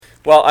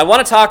Well, I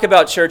want to talk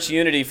about church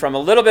unity from a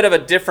little bit of a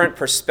different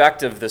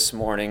perspective this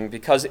morning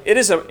because it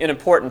is an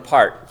important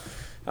part.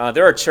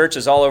 There are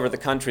churches all over the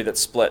country that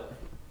split.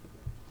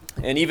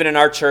 And even in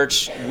our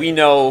church, we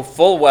know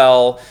full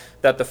well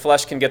that the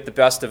flesh can get the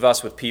best of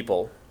us with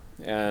people.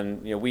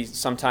 And we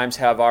sometimes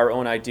have our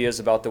own ideas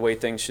about the way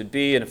things should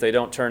be, and if they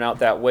don't turn out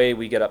that way,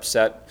 we get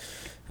upset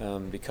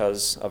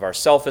because of our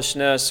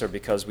selfishness or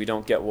because we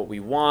don't get what we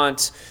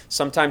want.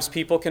 Sometimes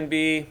people can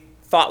be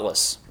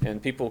thoughtless,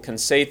 and people can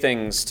say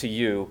things to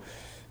you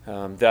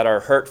that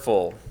are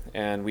hurtful,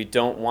 and we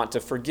don't want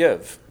to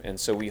forgive, and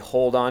so we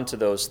hold on to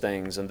those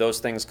things, and those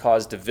things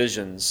cause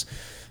divisions.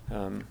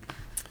 The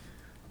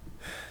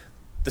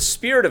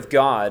Spirit of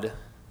God,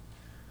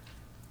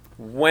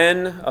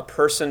 when a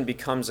person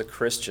becomes a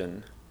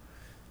Christian,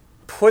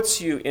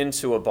 puts you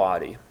into a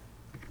body.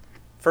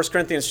 1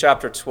 Corinthians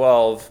chapter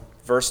 12,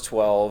 verse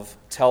 12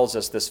 tells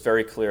us this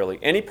very clearly.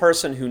 Any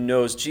person who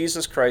knows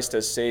Jesus Christ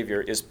as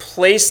Savior is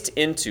baptized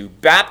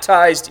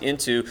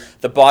into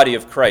the body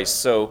of Christ.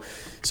 So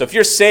if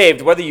you're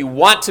saved, whether you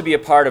want to be a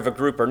part of a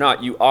group or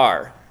not, you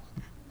are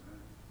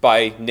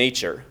by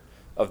nature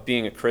of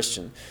being a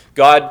Christian.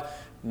 God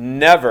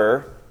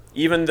never,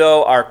 even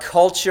though our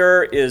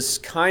culture is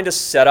kind of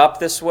set up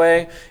this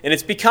way, and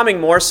it's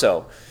becoming more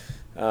so,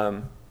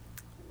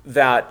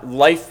 that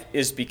life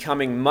is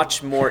becoming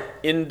much more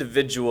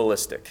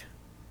individualistic.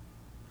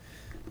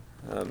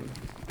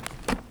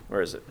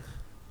 Where is it?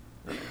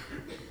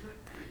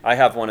 I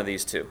have one of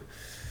these too.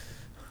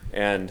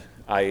 And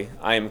I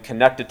am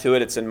connected to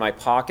it. It's in my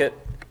pocket.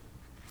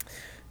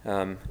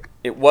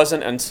 It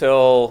wasn't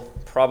until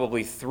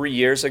probably 3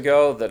 years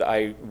ago that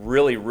I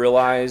really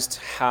realized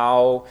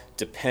how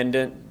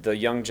dependent the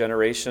young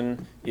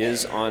generation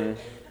is on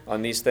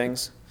these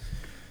things.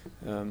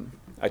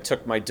 I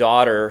took my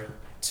daughter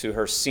to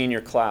her senior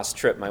class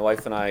trip. My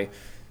wife and I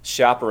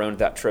chaperoned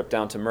that trip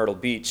down to Myrtle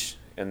Beach,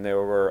 and there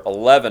were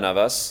 11 of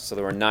us, so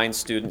there were 9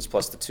 students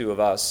plus the 2 of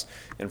us.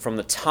 And from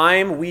the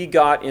time we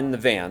got in the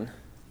van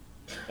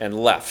and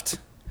left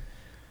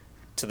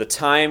to the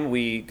time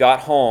we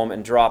got home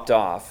and dropped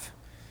off,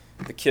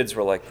 the kids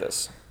were like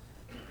this.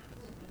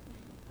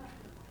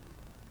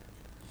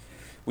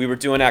 We were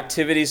doing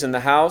activities in the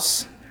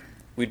house.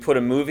 We'd put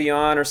a movie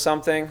on or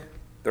something.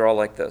 They're all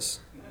like this.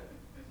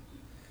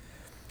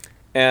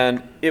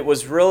 And it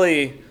was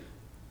really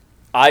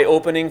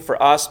eye-opening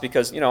for us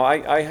because,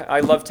 I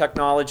love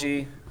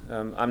technology.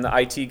 I'm the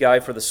IT guy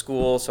for the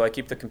school, so I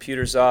keep the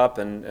computers up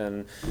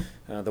and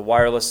the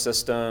wireless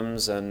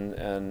systems,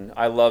 and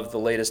I love the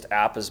latest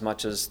app as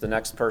much as the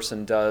next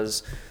person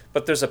does.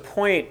 But there's a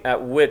point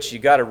at which you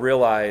got to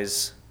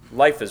realize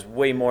life is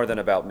way more than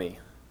about me.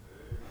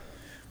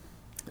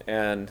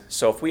 And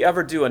so if we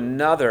ever do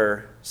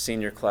another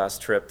senior class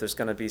trip, there's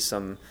going to be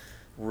some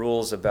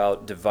rules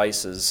about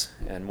devices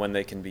and when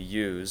they can be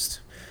used.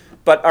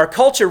 But our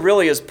culture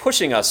really is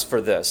pushing us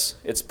for this.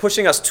 It's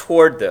pushing us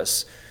toward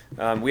this.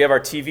 We have our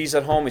TVs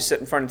at home. We sit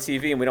in front of the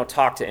TV and we don't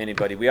talk to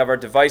anybody. We have our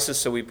devices,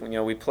 so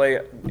we play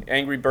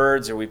Angry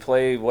Birds or we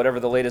play whatever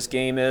the latest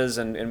game is,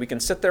 and we can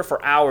sit there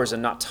for hours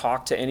and not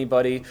talk to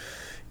anybody.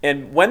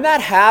 And when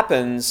that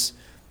happens,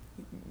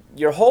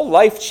 your whole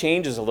life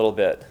changes a little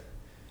bit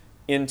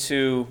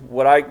into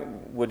what I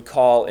would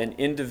call an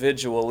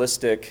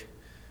individualistic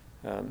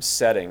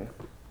setting.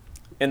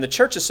 And the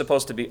church is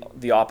supposed to be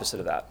the opposite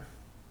of that.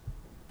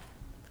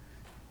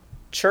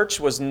 Church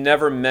was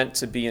never meant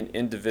to be an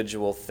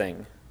individual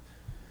thing.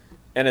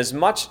 And as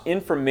much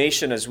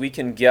information as we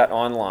can get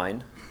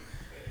online,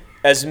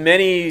 as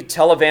many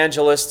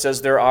televangelists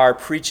as there are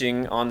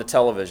preaching on the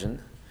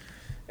television,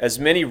 as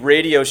many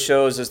radio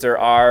shows as there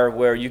are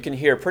where you can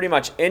hear pretty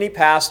much any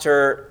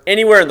pastor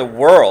anywhere in the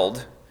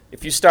world.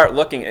 If you start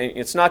looking,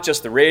 it's not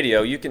just the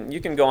radio. You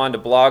can go on to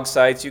blog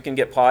sites, you can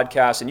get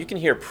podcasts, and you can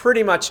hear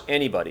pretty much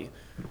anybody.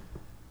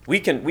 We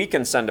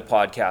can send a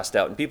podcast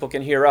out, and people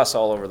can hear us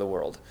all over the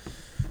world.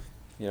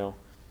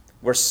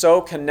 We're so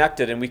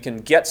connected, and we can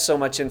get so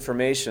much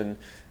information,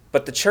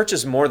 but the church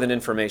is more than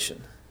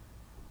information.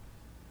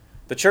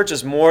 The church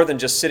is more than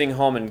just sitting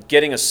home and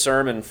getting a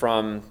sermon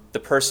from the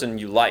person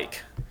you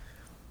like.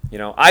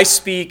 I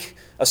speak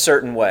a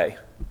certain way.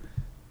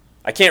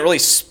 I can't really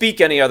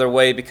speak any other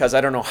way because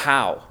I don't know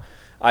how.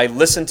 I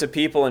listen to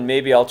people and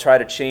maybe I'll try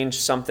to change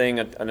something,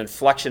 an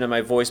inflection in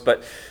my voice,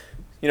 but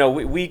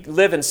we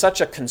live in such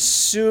a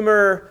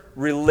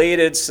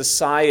consumer-related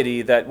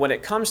society that when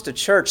it comes to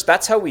church,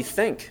 that's how we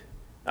think.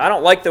 I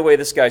don't like the way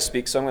this guy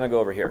speaks, so I'm going to go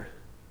over here.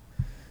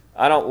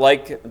 I don't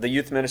like the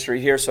youth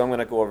ministry here, so I'm going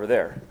to go over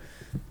there.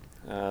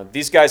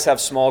 These guys have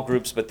small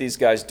groups, but these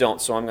guys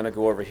don't, so I'm going to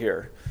go over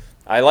here.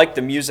 I like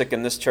the music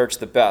in this church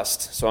the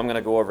best, so I'm going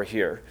to go over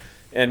here.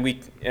 And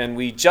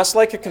we just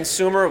like a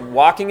consumer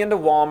walking into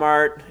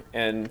Walmart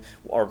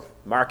or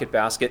Market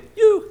Basket.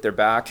 They're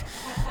back.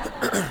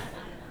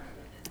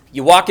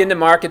 You walk into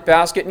Market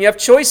Basket and you have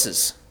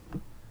choices,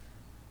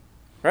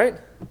 right?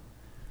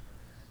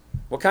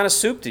 What kind of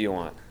soup do you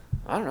want?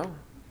 I don't know.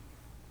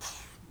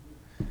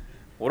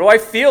 What do I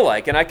feel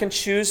like? And I can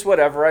choose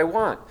whatever I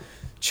want.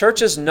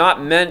 Church is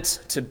not meant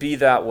to be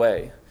that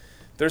way.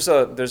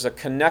 There's a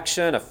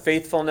connection, a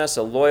faithfulness,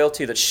 a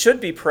loyalty that should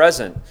be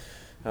present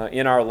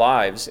in our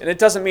lives. And it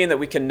doesn't mean that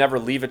we can never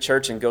leave a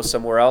church and go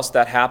somewhere else.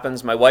 That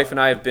happens. My wife and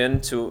I have been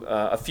to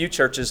a few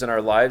churches in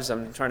our lives.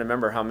 I'm trying to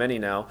remember how many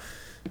now.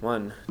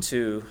 1,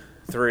 2,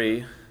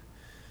 3,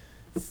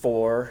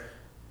 4,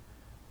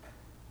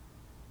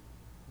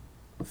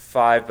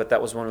 5, but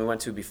that was one we went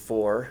to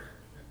before.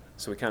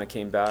 So we kind of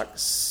came back.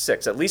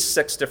 6, at least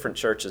 6 different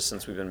churches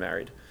since we've been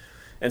married.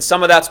 And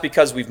some of that's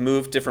because we've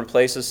moved different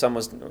places. Some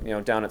was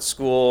down at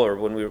school or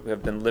when we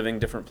have been living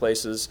different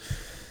places.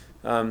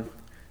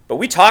 But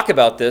we talk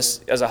about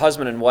this as a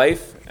husband and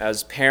wife,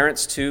 as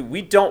parents too.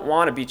 We don't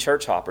want to be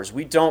church hoppers.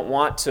 We don't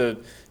want to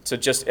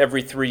just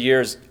every 3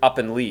 years up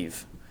and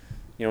leave.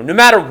 No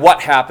matter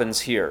what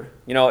happens here.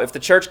 If the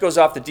church goes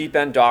off the deep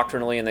end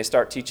doctrinally and they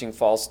start teaching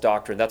false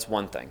doctrine, that's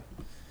one thing.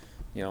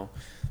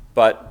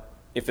 But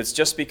if it's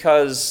just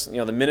because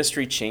the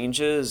ministry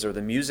changes or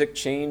the music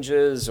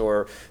changes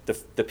or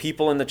the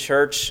people in the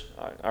church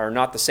are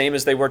not the same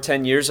as they were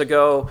 10 years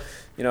ago,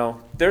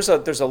 there's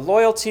a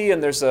loyalty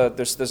and there's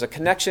a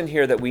connection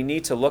here that we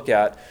need to look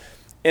at.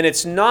 And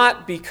it's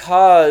not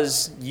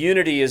because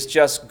unity is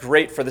just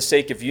great for the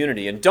sake of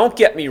unity. And don't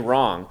get me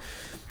wrong,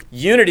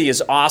 unity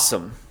is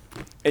awesome.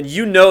 And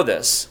you know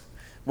this.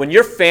 When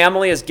your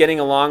family is getting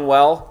along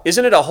well,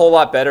 isn't it a whole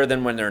lot better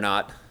than when they're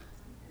not?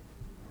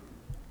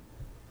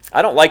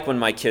 I don't like when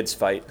my kids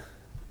fight,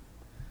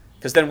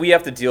 because then we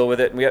have to deal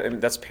with it.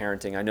 And that's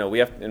parenting, I know. We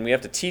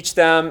have to teach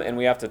them, and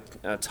we have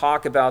to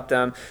talk about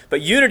them.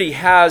 But unity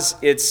has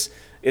its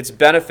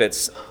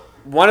benefits.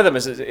 One of them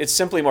is it's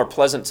simply more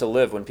pleasant to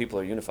live when people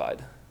are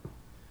unified.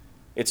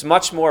 It's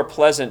much more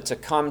pleasant to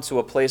come to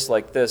a place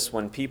like this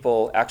when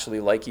people actually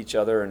like each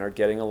other and are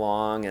getting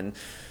along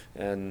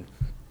and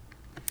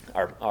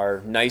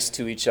are nice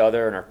to each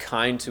other and are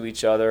kind to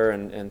each other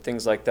and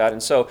things like that.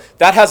 And so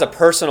that has a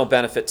personal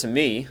benefit to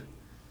me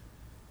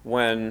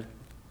when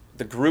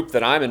the group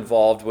that I'm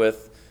involved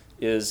with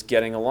is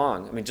getting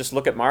along. I mean, just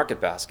look at Market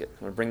Basket. I'm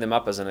going to bring them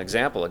up as an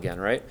example again,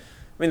 right?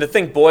 I mean, the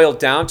thing boiled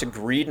down to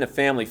greed and a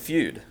family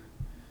feud.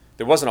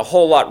 There wasn't a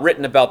whole lot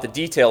written about the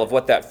detail of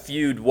what that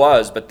feud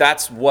was, but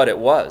that's what it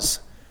was.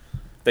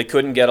 They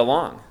couldn't get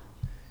along.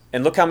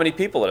 And look how many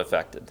people it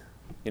affected.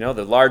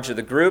 The larger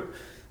the group,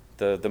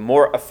 the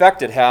more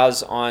effect it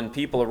has on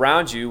people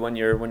around you when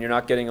you're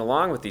not getting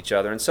along with each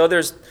other. And so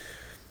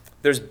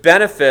there's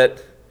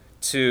benefit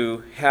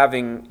to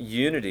having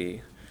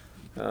unity.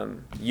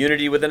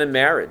 Unity within a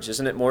marriage.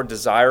 Isn't it more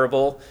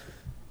desirable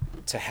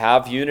to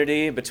have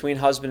unity between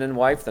husband and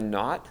wife than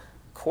not?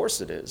 Of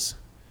course it is.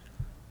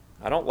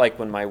 I don't like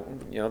when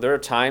there are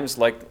times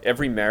like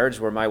every marriage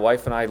where my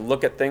wife and I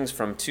look at things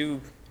from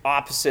two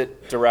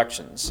opposite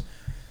directions.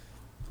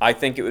 I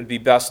think it would be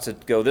best to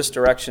go this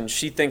direction.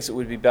 She thinks it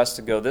would be best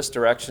to go this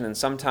direction. And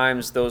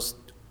sometimes those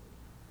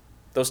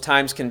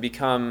times can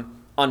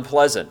become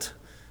unpleasant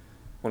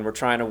when we're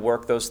trying to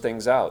work those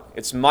things out.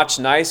 It's much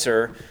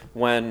nicer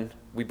when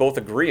we both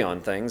agree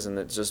on things and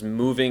it's just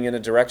moving in a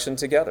direction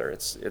together.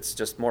 It's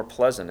just more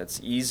pleasant. It's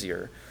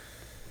easier.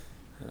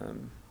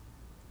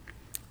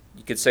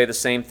 You could say the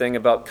same thing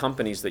about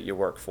companies that you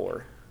work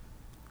for.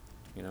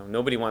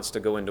 Nobody wants to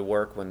go into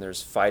work when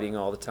there's fighting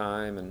all the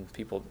time and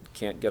people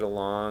can't get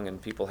along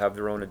and people have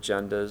their own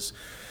agendas.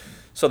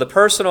 So the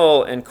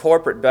personal and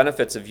corporate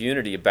benefits of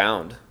unity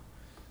abound.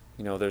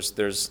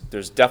 There's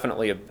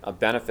definitely a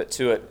benefit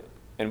to it.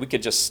 And we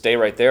could just stay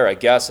right there, I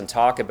guess, and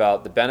talk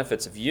about the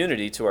benefits of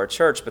unity to our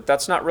church, but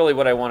that's not really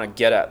what I want to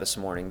get at this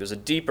morning. There's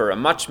a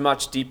much,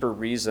 much deeper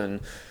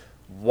reason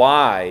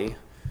why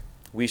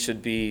we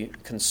should be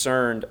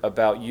concerned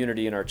about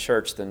unity in our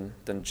church than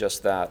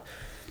just that.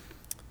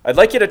 I'd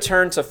like you to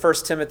turn to 1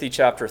 Timothy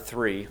chapter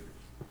 3.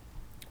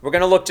 We're going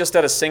to look just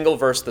at a single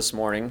verse this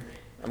morning.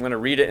 I'm going to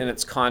read it in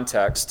its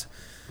context.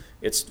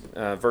 It's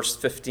verse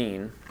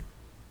 15.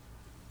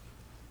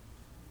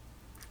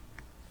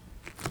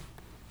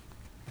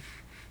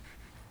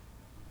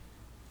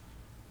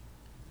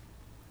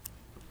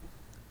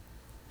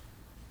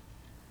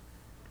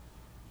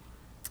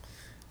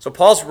 So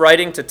Paul's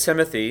writing to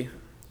Timothy,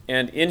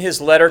 and in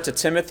his letter to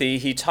Timothy,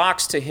 he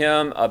talks to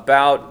him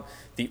about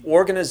the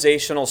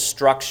organizational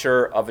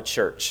structure of a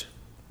church.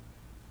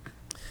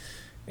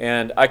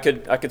 And I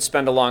could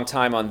spend a long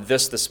time on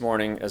this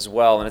morning as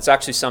well, and it's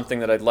actually something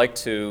that I'd like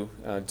to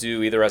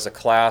do either as a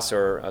class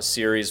or a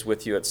series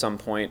with you at some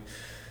point.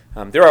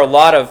 There are a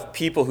lot of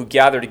people who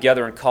gather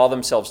together and call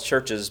themselves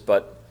churches,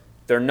 but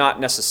they're not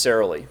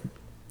necessarily.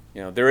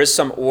 There is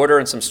some order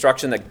and some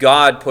structure that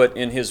God put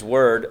in His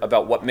Word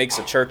about what makes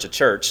a church a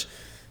church.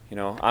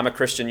 I'm a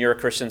Christian, you're a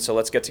Christian, so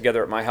let's get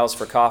together at my house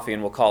for coffee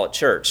and we'll call it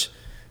church.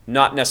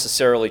 Not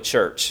necessarily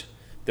church.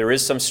 There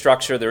is some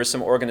structure, there is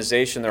some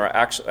organization, there are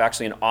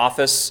actually an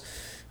office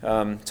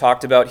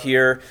talked about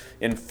here.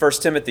 In 1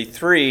 Timothy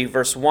 3,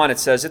 verse 1, it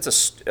says,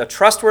 it's a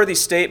trustworthy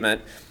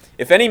statement.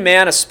 If any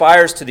man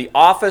aspires to the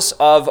office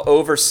of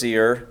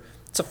overseer,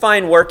 it's a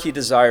fine work he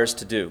desires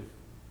to do.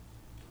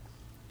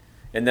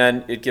 And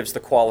then it gives the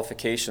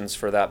qualifications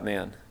for that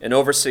man. An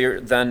overseer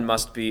then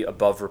must be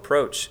above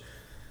reproach.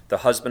 the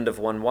husband of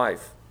one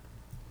wife,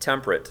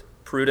 temperate,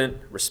 prudent,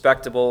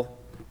 respectable,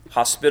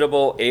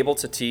 hospitable, able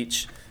to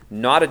teach,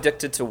 not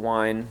addicted to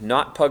wine,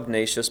 not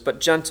pugnacious,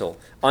 but gentle,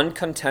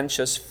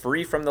 uncontentious,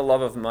 free from the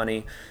love of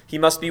money. He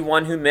must be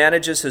one who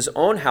manages his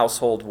own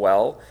household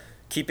well,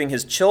 keeping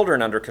his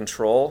children under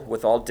control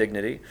with all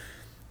dignity.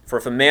 For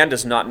if a man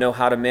does not know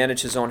how to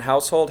manage his own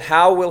household,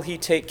 how will he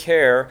take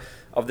care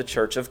of the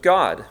church of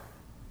God?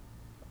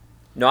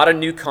 Not a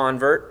new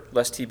convert,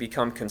 lest he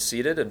become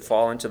conceited and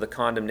fall into the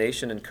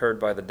condemnation incurred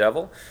by the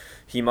devil.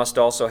 He must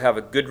also have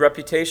a good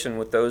reputation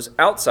with those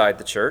outside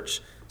the church,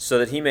 so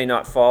that he may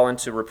not fall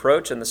into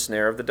reproach and the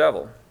snare of the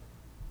devil.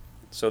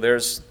 So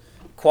there's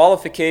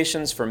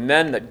qualifications for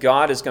men that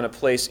God is going to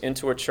place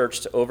into a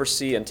church to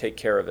oversee and take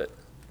care of it.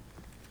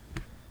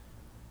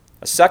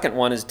 A second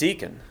one is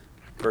deacon.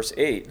 Verse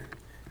 8.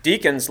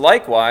 Deacons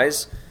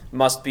likewise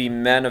must be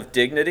men of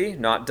dignity,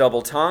 not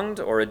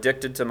double-tongued or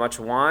addicted to much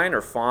wine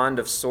or fond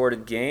of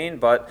sordid gain,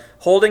 but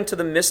holding to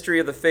the mystery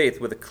of the faith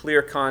with a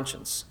clear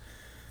conscience.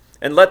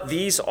 And let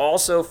these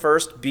also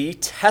first be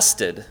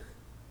tested.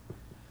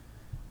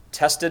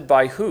 Tested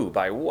by who?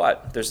 By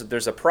what?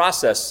 There's a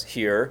process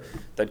here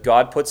that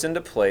God puts into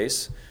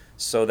place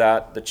so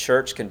that the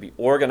church can be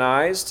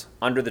organized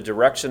under the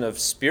direction of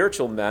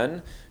spiritual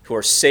men who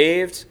are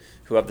saved,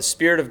 who have the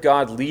Spirit of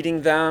God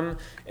leading them,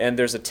 and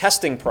there's a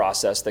testing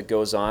process that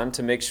goes on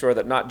to make sure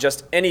that not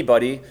just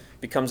anybody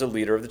becomes a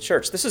leader of the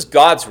church. This is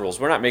God's rules.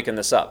 We're not making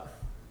this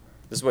up.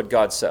 This is what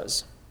God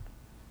says.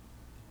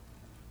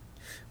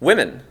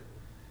 Women,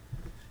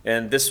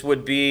 and this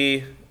would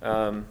be...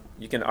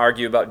 you can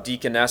argue about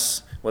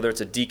deaconess, whether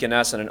it's a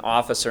deaconess in an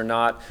office or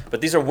not.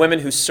 But these are women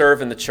who serve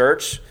in the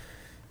church.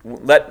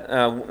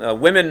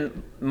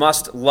 Women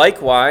must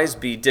likewise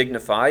be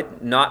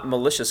dignified, not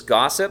malicious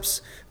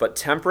gossips, but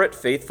temperate,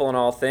 faithful in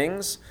all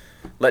things.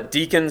 Let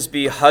deacons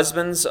be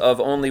husbands of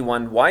only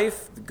one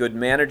wife, good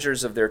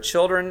managers of their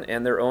children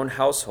and their own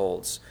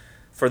households.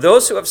 For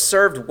those who have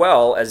served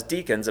well as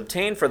deacons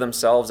obtain for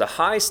themselves a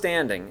high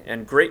standing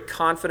and great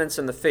confidence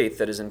in the faith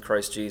that is in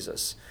Christ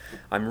Jesus.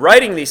 I'm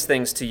writing these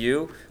things to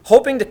you,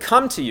 hoping to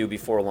come to you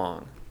before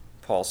long,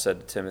 Paul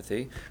said to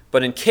Timothy.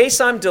 But in case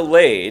I'm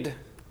delayed,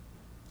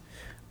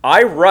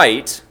 I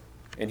write,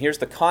 and here's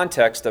the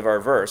context of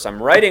our verse,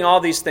 I'm writing all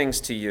these things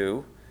to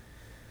you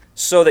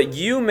so that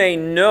you may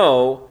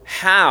know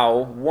how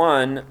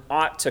one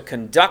ought to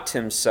conduct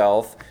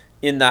himself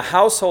in the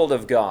household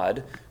of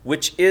God,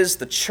 which is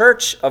the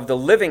church of the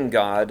living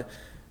God,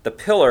 the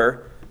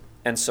pillar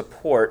and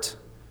support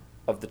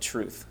of the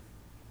truth.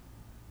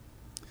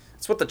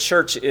 That's what the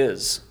church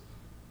is.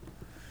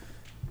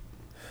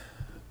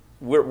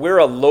 We're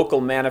a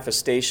local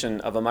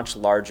manifestation of a much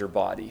larger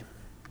body.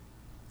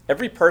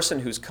 Every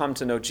person who's come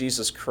to know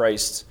Jesus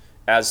Christ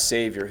as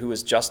Savior, who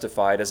is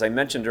justified, as I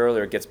mentioned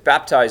earlier, gets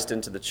baptized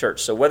into the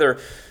church. So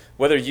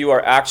whether you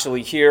are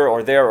actually here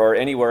or there or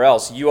anywhere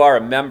else, you are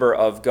a member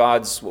of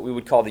God's, what we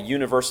would call the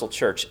universal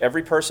church.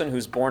 Every person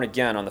who's born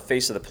again on the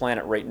face of the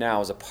planet right now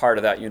is a part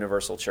of that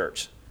universal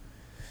church.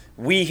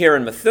 We here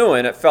in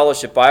Methuen at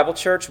Fellowship Bible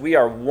Church, we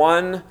are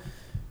one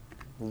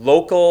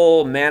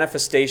local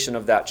manifestation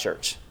of that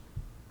church.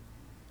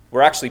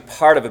 We're actually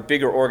part of a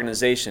bigger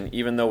organization,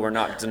 even though we're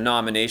not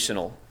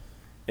denominational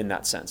in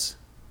that sense.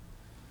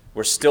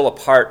 We're still a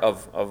part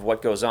of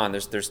what goes on.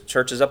 There's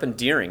churches up in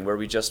Deering, where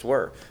we just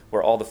were,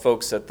 where all the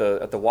folks at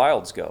the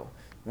Wilds go.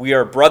 We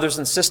are brothers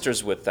and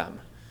sisters with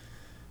them.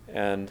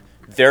 And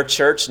their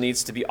church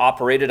needs to be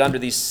operated under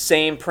these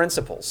same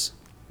principles.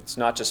 It's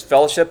not just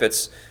fellowship,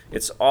 it's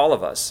all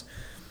of us.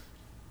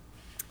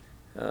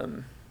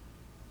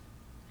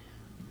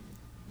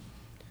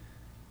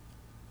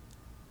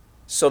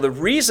 So the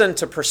reason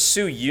to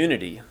pursue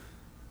unity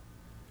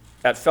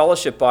at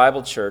Fellowship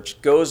Bible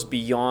Church goes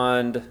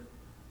beyond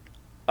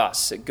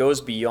us. It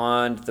goes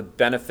beyond the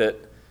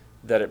benefit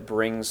that it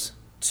brings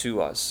to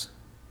us.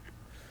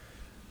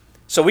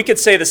 So we could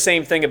say the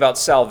same thing about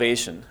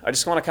salvation. I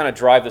just want to kind of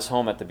drive this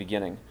home at the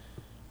beginning.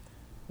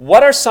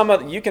 What are some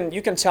of, you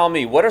can tell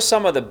me, what are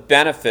some of the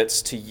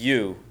benefits to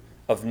you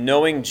of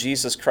knowing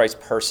Jesus Christ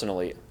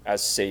personally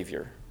as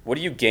Savior? What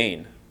do you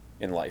gain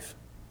in life?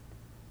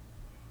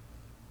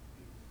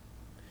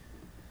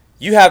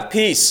 You have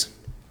peace.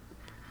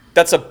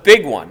 That's a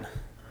big one.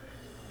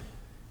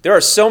 There are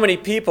so many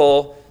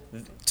people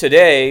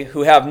today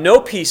who have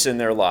no peace in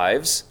their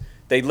lives.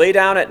 They lay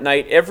down at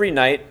night, every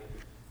night,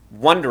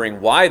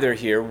 wondering why they're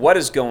here, what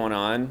is going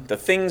on. The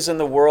things in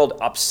the world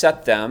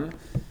upset them.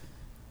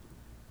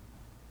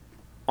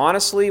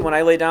 Honestly, when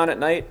I lay down at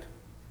night,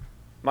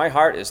 my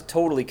heart is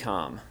totally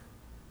calm.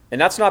 And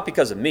that's not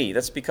because of me.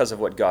 That's because of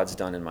what God's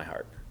done in my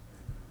heart.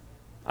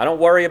 I don't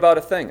worry about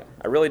a thing.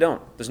 I really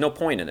don't. There's no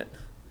point in it.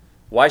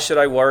 Why should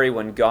I worry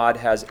when God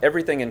has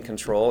everything in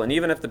control? And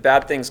even if the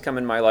bad things come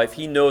in my life,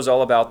 He knows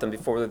all about them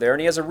before they're there,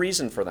 and He has a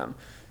reason for them.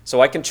 So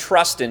I can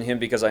trust in Him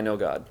because I know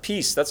God.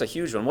 Peace, that's a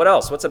huge one. What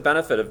else? What's a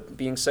benefit of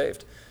being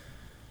saved?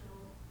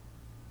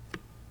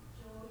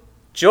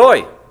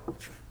 Joy.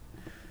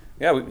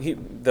 Yeah,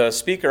 the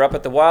speaker up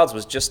at the Wilds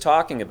was just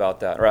talking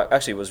about that. Or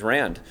actually, it was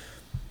Rand.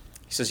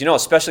 He says,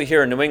 especially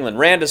here in New England,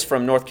 Rand is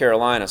from North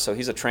Carolina, so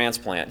he's a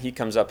transplant. He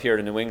comes up here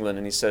to New England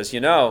and he says,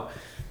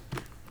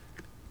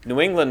 New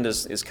England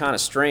is kind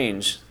of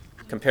strange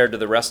compared to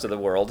the rest of the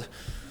world.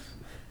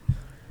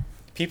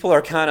 People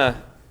are kind of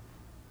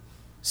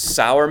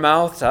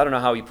sour-mouthed. I don't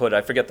know how he put it.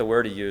 I forget the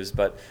word he used,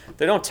 but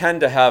they don't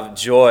tend to have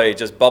joy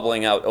just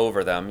bubbling out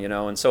over them,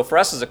 And so for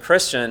us as a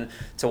Christian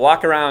to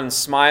walk around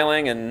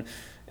smiling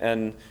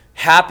and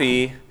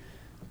happy,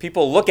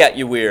 people look at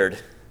you weird.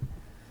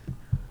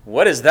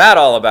 What is that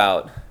all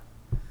about?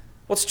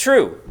 Well, it's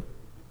true.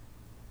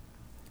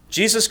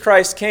 Jesus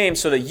Christ came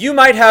so that you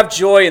might have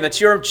joy and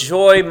that your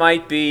joy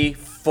might be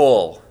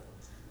full,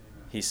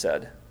 he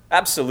said.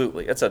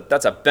 Absolutely.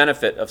 That's a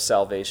benefit of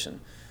salvation,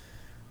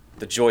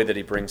 the joy that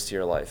he brings to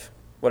your life.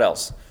 What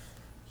else?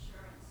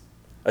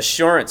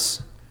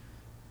 Assurance.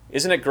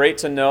 Isn't it great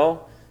to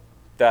know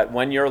that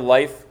when your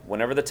life,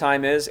 whenever the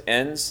time is,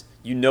 ends,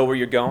 you know where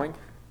you're going?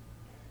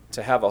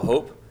 To have a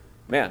hope?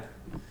 Man,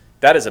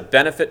 that is a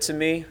benefit to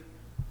me.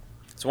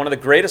 It's one of the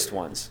greatest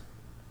ones.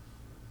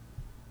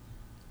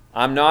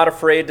 I'm not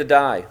afraid to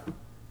die.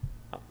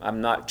 I'm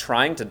not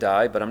trying to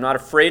die, but I'm not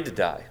afraid to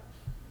die.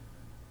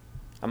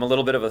 I'm a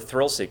little bit of a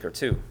thrill seeker,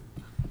 too.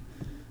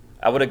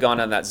 I would have gone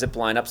on that zip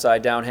line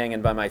upside down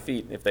hanging by my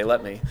feet if they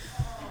let me.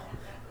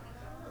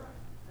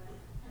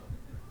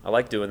 I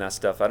like doing that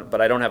stuff,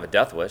 but I don't have a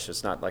death wish.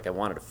 It's not like I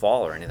wanted to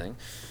fall or anything.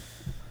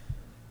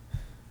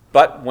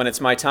 But when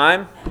it's my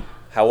time,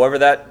 however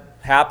that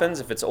happens,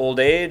 if it's old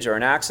age or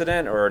an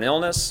accident or an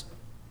illness,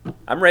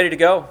 I'm ready to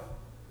go.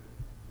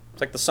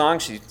 It's like the song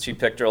she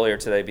picked earlier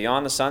today,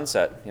 Beyond the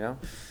Sunset,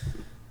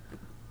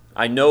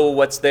 I know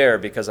what's there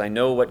because I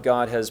know what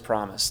God has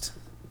promised.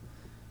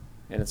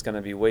 And it's going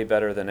to be way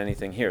better than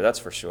anything here, that's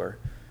for sure.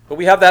 But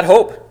we have that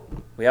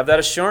hope. We have that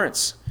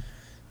assurance.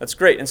 That's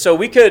great. And so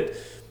we could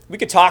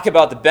talk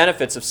about the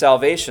benefits of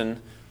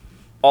salvation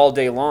all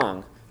day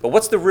long. But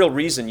what's the real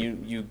reason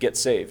you get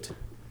saved?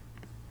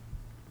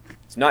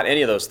 It's not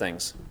any of those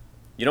things.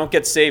 You don't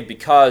get saved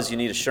because you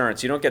need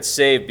assurance. You don't get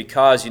saved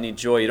because you need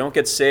joy. You don't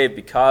get saved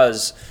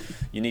because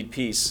you need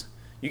peace.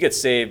 You get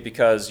saved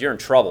because you're in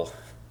trouble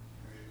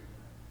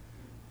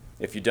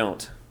if you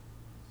don't.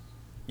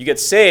 You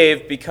get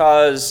saved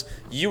because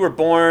you were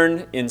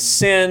born in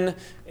sin,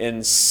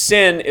 and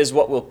sin is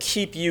what will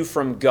keep you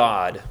from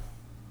God.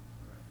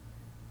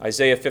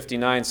 Isaiah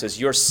 59 says,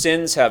 your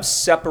sins have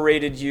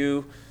separated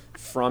you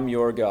from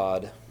your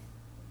God.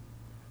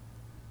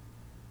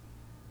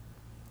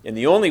 And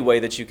the only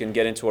way that you can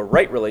get into a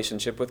right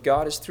relationship with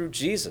God is through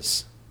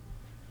Jesus,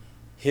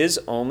 his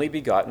only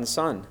begotten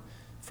Son.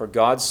 For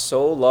God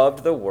so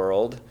loved the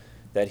world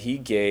that he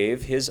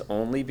gave his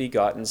only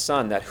begotten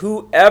Son, that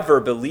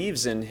whoever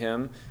believes in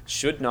him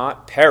should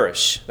not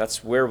perish.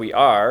 That's where we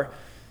are.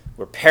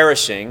 We're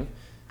perishing.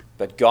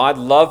 But God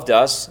loved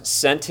us,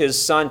 sent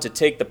his Son to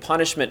take the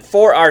punishment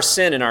for our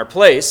sin in our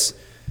place,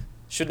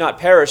 should not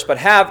perish, but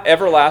have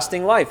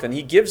everlasting life. And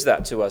he gives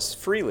that to us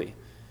freely.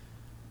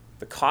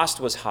 The cost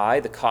was high.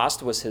 The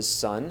cost was his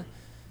Son.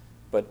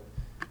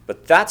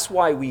 But that's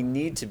why we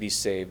need to be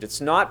saved.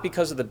 It's not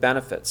because of the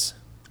benefits.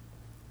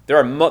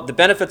 The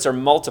benefits are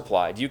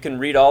multiplied. You can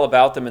read all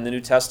about them in the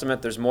New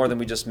Testament. There's more than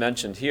we just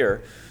mentioned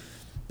here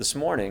this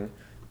morning.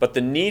 But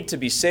the need to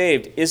be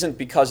saved isn't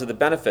because of the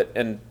benefit.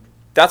 And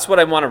that's what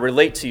I want to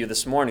relate to you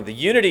this morning. The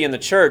unity in the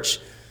church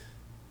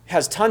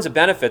has tons of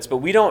benefits, but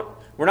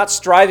we're not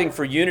striving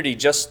for unity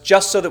just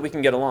so that we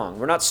can get along.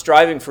 We're not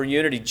striving for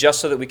unity just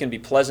so that we can be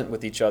pleasant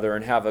with each other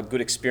and have a good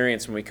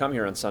experience when we come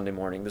here on Sunday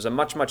morning. There's a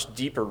much, much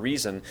deeper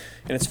reason,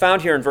 and it's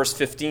found here in verse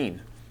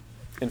 15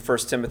 in 1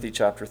 Timothy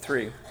chapter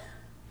 3.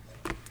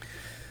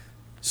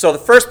 So the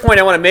first point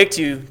I want to make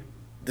to you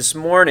this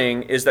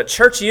morning is that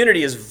church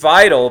unity is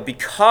vital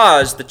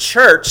because the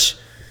church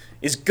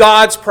is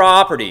God's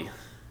property.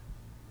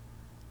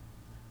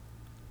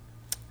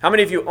 How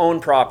many of you own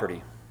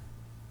property?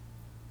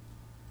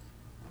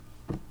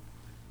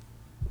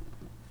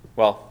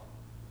 Well,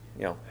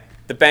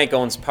 the bank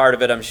owns part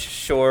of it, I'm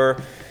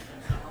sure.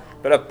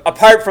 But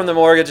apart from the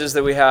mortgages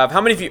that we have, how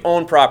many of you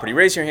own property?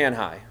 Raise your hand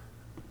high.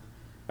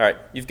 All right,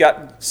 you've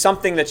got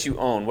something that you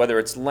own, whether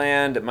it's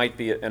land, it might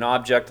be an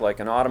object like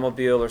an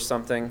automobile or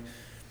something.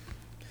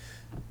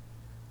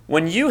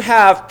 When you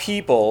have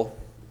people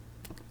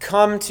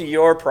come to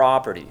your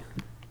property,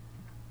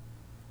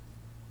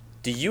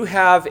 do you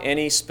have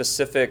any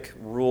specific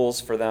rules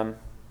for them?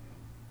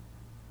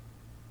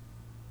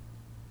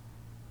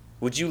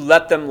 Would you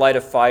let them light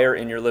a fire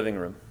in your living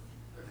room?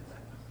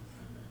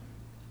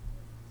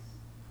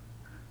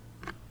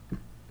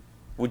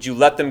 Would you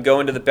let them go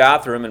into the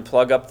bathroom and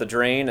plug up the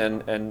drain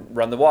and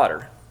run the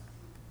water?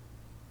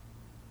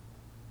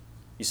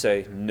 You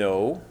say,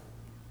 no,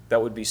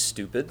 that would be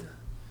stupid.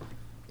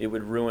 It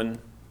would ruin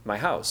my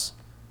house.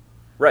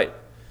 Right.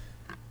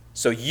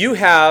 So you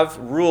have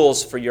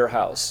rules for your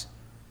house.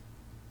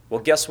 Well,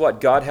 guess what?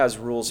 God has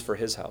rules for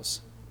his house.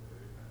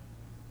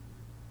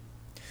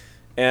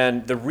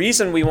 And the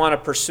reason we want to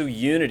pursue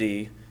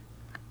unity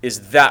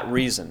is that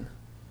reason.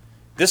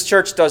 This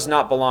church does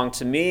not belong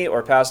to me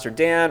or Pastor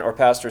Dan or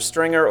Pastor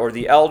Stringer or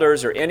the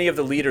elders or any of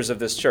the leaders of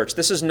this church.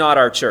 This is not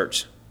our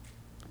church.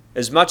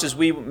 As much as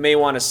we may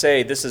want to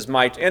say this is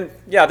my, and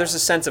yeah, there's a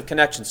sense of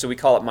connection, so we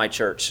call it my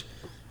church.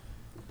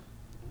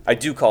 I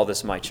do call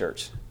this my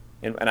church,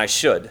 and I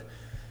should.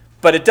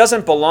 But it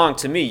doesn't belong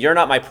to me. You're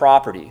not my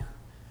property.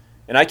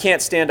 And I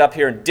can't stand up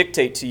here and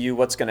dictate to you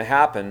what's going to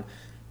happen,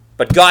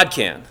 but God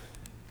can.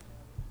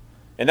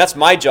 And that's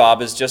my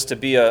job, is just to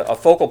be a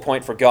focal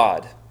point for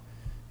God.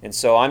 And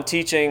so I'm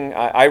teaching,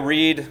 I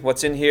read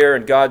what's in here,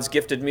 and God's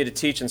gifted me to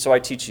teach, and so I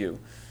teach you.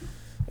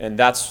 And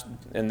that's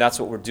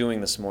what we're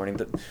doing this morning.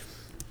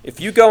 If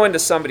you go into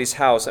somebody's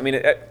house, I mean,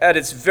 at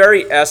its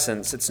very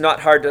essence, it's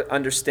not hard to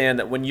understand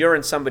that when you're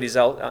in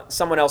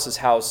someone else's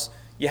house,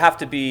 you have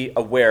to be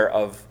aware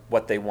of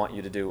what they want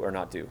you to do or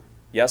not do.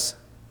 Yes?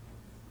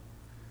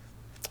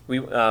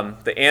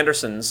 The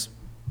Andersons,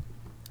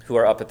 who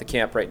are up at the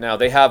camp right now,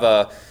 they have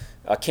a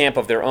camp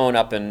of their own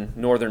up in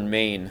northern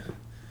Maine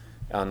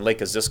on Lake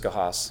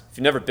Aziscohos. If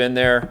you've never been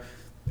there,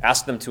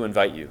 ask them to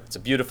invite you. It's a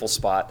beautiful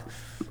spot.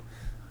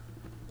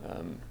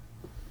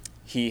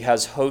 He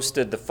has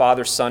hosted the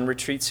father-son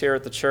retreats here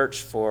at the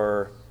church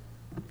for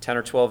 10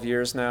 or 12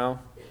 years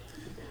now.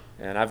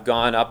 And I've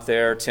gone up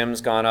there.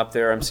 Tim's gone up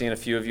there. I'm seeing a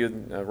few of you.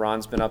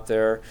 Ron's been up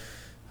there.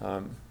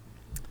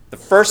 The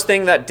first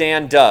thing that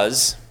Dan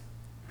does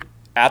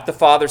at the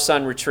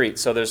father-son retreat,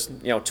 so there's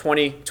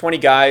 20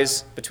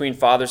 guys between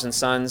fathers and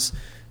sons.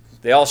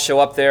 They all show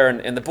up there,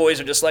 and the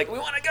boys are just like, we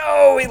want to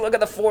go. We look at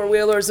the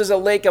four-wheelers. There's a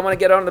lake. I want to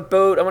get on the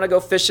boat. I want to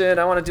go fishing.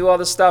 I want to do all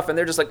this stuff. And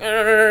they're just like,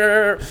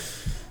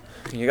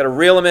 you got to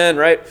reel them in,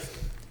 right?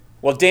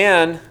 Well,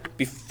 Dan,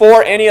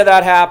 before any of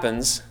that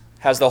happens,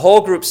 has the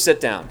whole group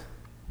sit down.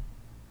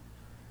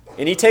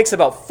 And he takes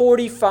about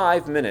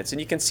 45 minutes,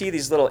 and you can see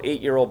these little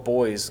 8-year-old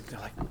boys. They're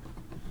like,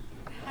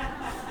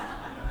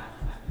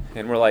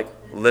 and we're like,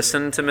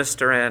 listen to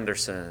Mr.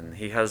 Anderson.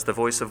 He has the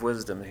voice of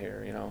wisdom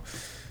here,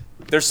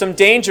 There's some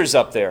dangers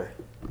up there.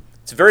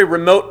 It's a very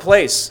remote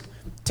place.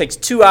 It takes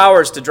 2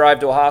 hours to drive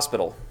to a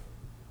hospital.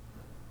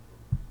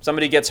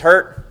 Somebody gets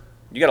hurt,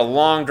 you got a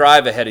long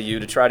drive ahead of you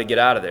to try to get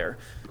out of there.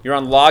 You're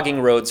on logging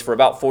roads for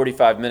about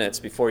 45 minutes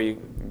before you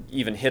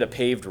even hit a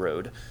paved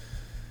road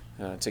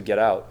to get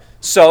out.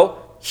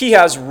 So he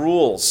has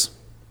rules,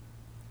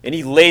 and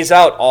he lays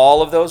out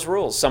all of those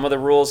rules. Some of the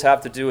rules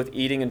have to do with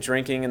eating and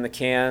drinking in the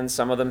can.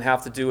 Some of them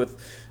have to do with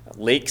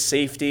lake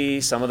safety.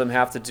 Some of them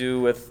have to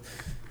do with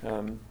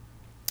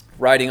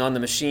riding on the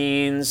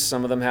machines.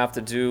 Some of them have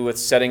to do with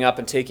setting up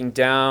and taking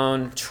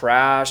down,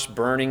 trash,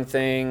 burning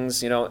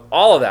things,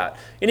 all of that.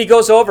 And he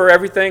goes over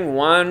everything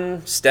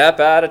one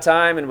step at a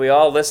time, and we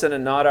all listen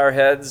and nod our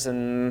heads,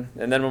 and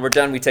then when we're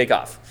done, we take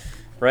off,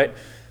 right?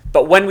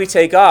 But when we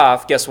take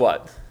off, guess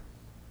what?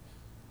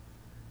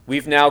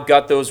 We've now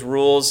got those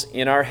rules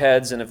in our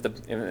heads, and if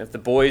the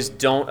boys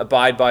don't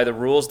abide by the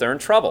rules, they're in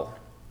trouble.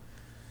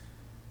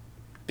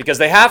 Because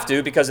they have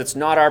to, because it's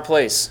not our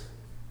place.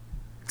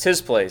 It's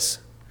his place.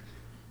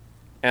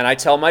 And I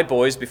tell my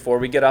boys before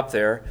we get up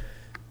there,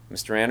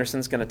 Mr.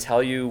 Anderson's going to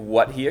tell you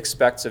what he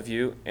expects of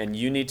you, and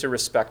you need to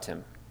respect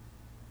him.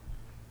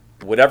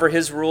 Whatever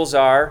his rules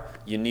are,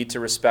 you need to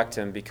respect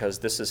him because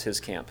this is his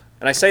camp.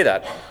 And I say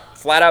that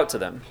flat out to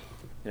them,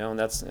 and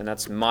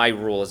that's my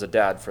rule as a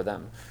dad for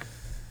them.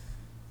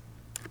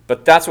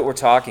 But that's what we're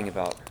talking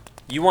about.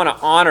 You want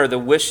to honor the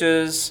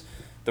wishes,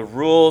 the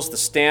rules, the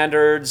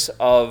standards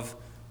of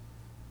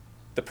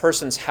the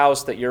person's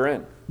house that you're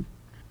in.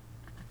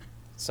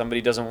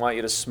 Somebody doesn't want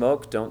you to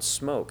smoke, don't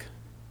smoke.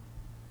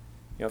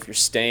 If you're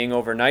staying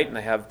overnight and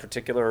they have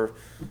particular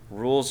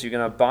rules, you're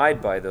going to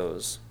abide by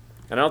those.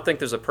 And I don't think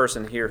there's a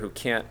person here who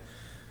can't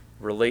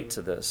relate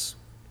to this.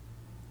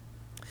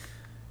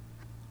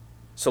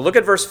 So look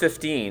at verse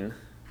 15.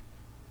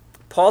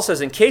 Paul says,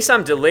 in case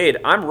I'm delayed,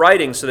 I'm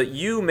writing so that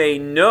you may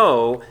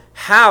know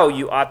how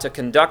you ought to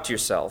conduct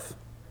yourself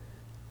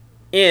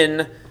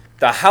in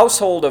the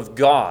household of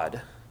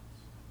God.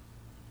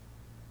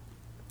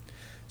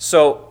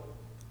 So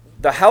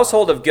the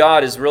household of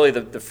God is really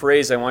the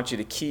phrase I want you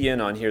to key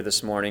in on here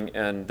this morning.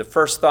 And the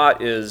first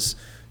thought is,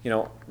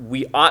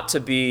 we ought to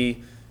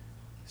be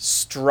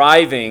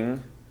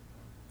striving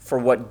for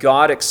what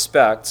God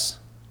expects.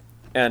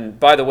 And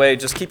by the way,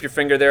 just keep your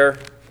finger there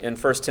in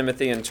 1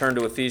 Timothy and turn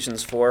to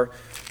Ephesians 4.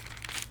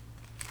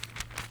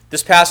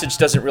 This passage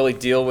doesn't really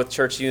deal with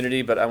church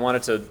unity, but I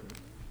wanted to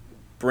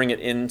bring it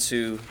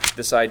into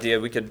this idea.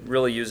 We could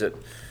really use it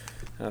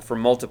for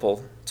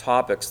multiple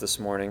topics this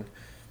morning.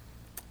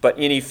 But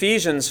in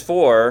Ephesians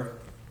 4,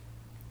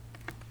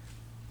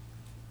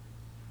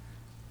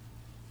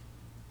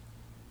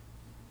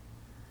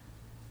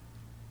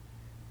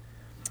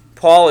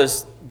 Paul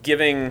is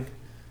giving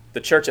the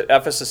church at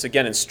Ephesus,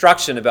 again,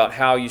 instruction about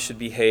how you should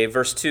behave.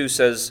 Verse 2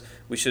 says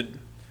we should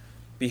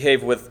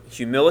behave with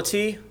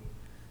humility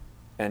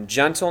and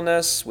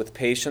gentleness, with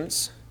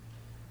patience,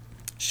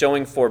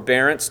 showing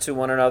forbearance to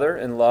one another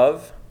in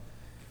love.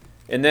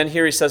 And then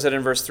here he says it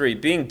in verse 3,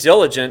 being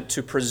diligent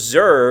to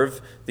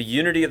preserve the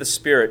unity of the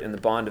Spirit in the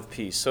bond of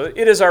peace. So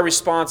it is our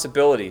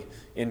responsibility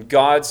in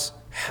God's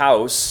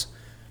house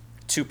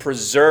to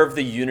preserve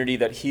the unity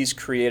that he's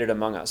created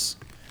among us,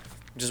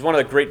 which is one of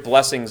the great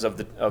blessings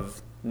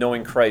of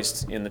knowing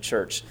Christ in the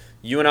church.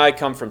 You and I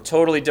come from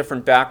totally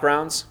different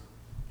backgrounds.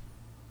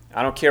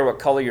 I don't care what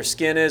color your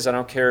skin is. I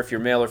don't care if you're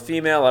male or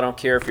female. I don't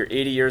care if you're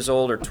 80 years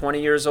old or 20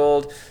 years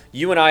old.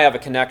 You and I have a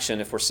connection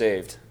if we're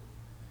saved.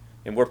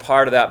 And we're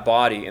part of that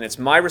body. And it's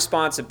my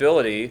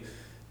responsibility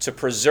to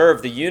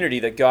preserve the unity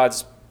that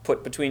God's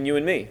put between you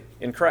and me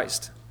in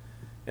Christ.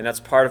 And that's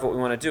part of what we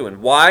want to do.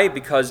 And why?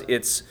 Because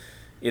it's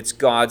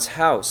God's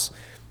house.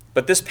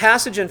 But this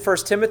passage in 1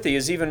 Timothy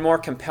is even more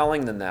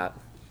compelling than that.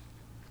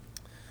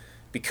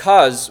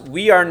 Because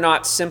we are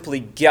not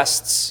simply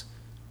guests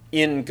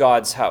in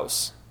God's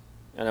house.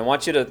 And I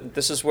want you to,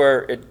 this is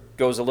where it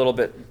goes a little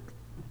bit,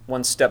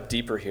 one step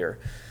deeper here.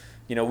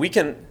 You know,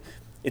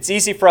 it's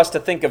easy for us to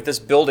think of this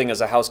building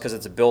as a house because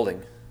it's a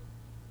building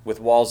with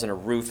walls and a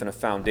roof and a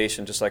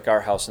foundation, just like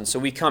our house. And so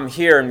we come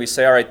here and we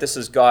say, all right, this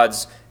is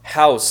God's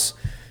house.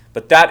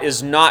 But that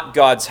is not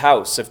God's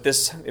house. If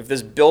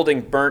this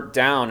building burnt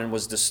down and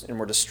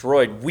were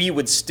destroyed, we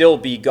would still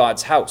be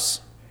God's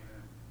house.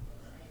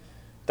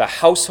 The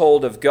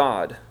household of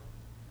God.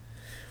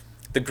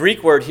 The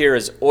Greek word here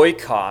is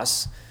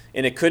oikos,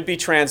 and it could be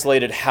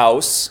translated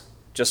house,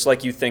 just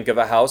like you think of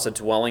a house, a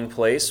dwelling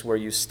place where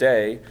you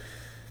stay.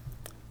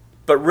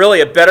 But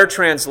really, a better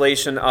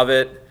translation of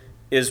it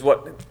is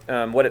what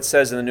it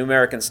says in the New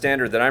American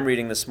Standard that I'm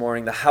reading this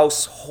morning, the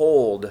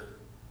household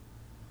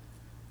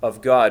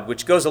of God,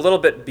 which goes a little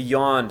bit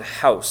beyond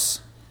house.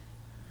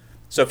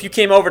 So if you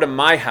came over to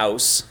my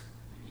house,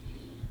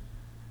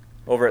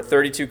 over at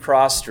 32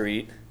 Cross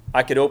Street,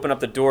 I could open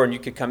up the door and you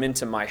could come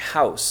into my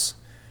house.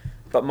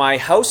 But my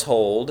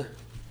household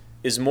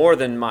is more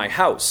than my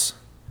house.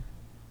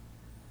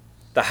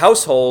 The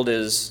household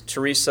is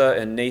Teresa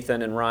and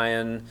Nathan and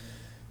Ryan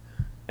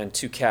and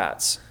 2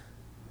 cats.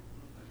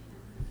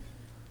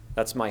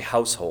 That's my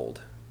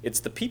household. It's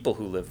the people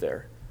who live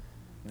there.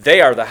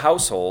 They are the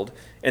household.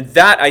 And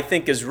that, I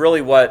think, is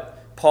really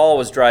what Paul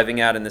was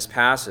driving at in this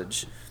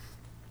passage.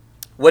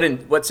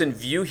 What's in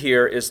view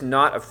here is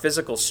not a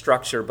physical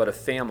structure, but a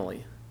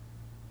family.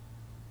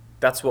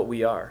 That's what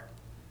we are.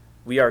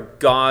 We are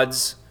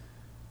God's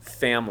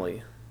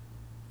family.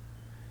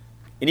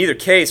 In either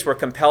case, we're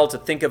compelled to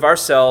think of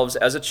ourselves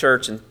as a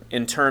church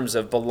in terms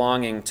of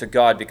belonging to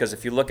God, because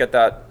if you look at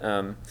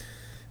that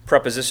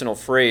prepositional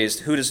phrase,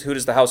 who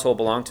does the household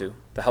belong to?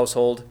 The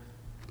household,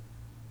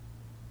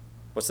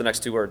 what's the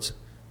next 2 words?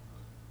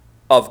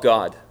 Of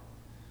God.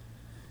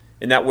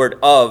 And that word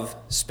of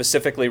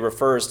specifically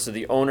refers to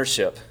the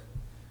ownership.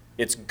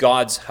 It's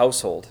God's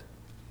household.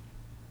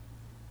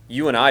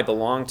 You and I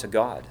belong to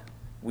God.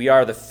 We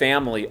are the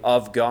family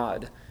of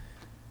God.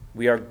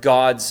 We are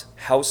God's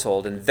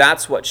household, and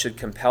that's what should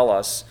compel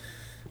us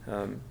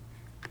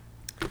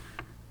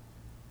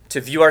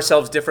to view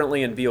ourselves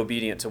differently and be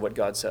obedient to what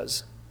God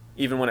says,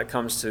 even when it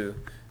comes to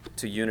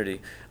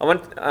unity. I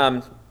want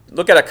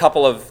look at a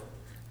couple of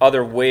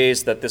other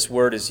ways that this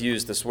word is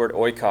used, this word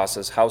oikos,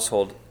 as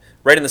household.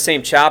 Right in the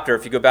same chapter,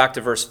 if you go back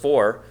to verse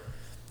 4,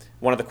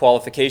 one of the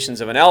qualifications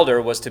of an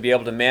elder was to be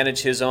able to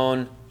manage his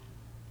own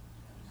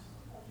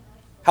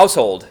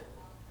household.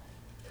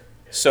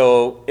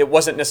 So it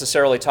wasn't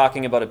necessarily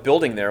talking about a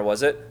building there,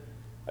 was it?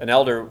 An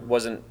elder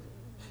wasn't,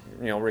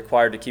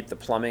 required to keep the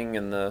plumbing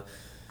and the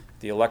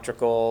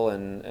electrical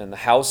and the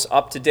house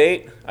up to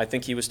date. I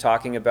think he was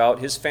talking about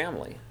his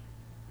family.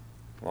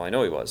 Well, I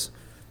know he was.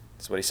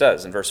 That's what he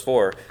says in verse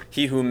 4.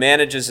 He who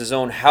manages his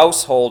own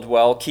household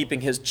well,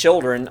 keeping his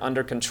children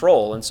under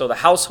control. And so the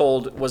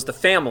household was the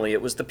family.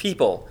 It was the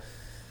people,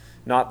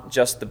 not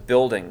just the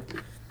building.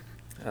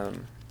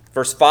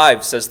 Verse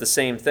 5 says the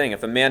same thing.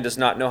 If a man does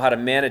not know how to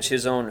manage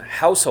his own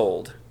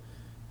household,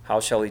 how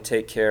shall he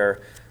take care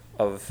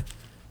of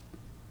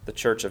the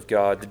church of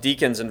God? The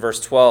deacons in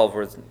verse 12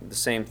 were the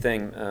same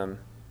thing,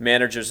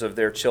 managers of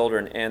their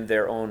children and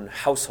their own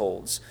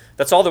households.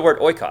 That's all the word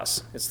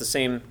oikos. It's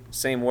the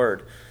same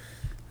word.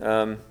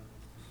 Look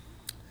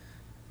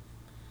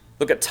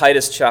at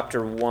Titus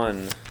chapter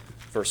 1,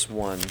 verse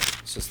 1.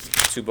 It's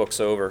just 2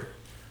 books over.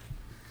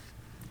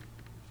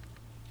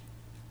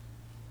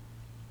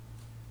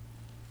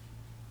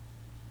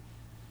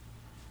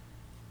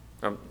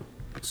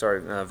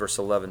 Verse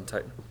 11.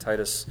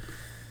 Titus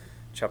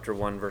chapter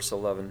 1, verse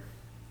 11.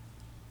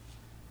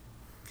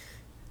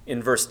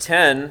 In verse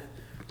 10,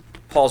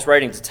 Paul's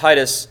writing to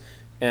Titus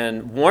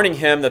and warning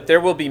him that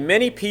there will be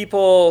many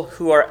people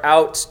who are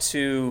out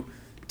to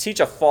teach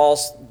a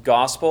false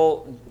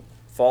gospel,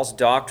 false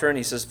doctrine.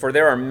 He says, for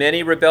there are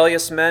many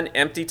rebellious men,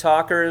 empty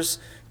talkers,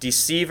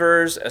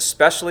 deceivers,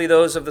 especially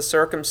those of the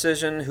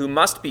circumcision, who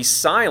must be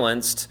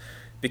silenced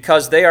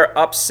because they are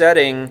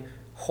upsetting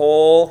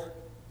whole,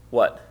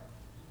 what?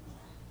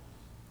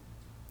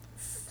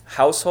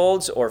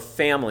 Households or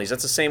families.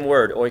 That's the same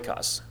word,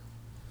 oikos.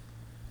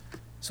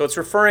 So it's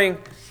referring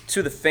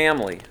to the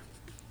family.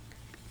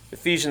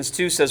 Ephesians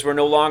 2 says we're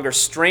no longer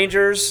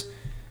strangers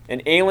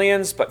and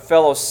aliens, but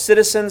fellow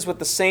citizens with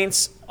the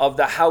saints of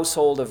the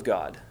household of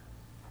God.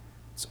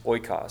 It's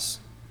oikos.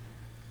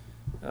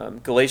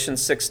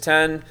 Galatians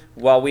 6:10,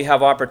 while we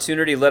have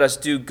opportunity, let us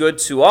do good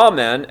to all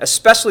men,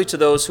 especially to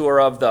those who are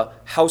of the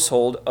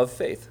household of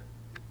faith.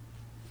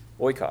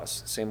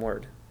 Oikos, same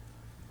word.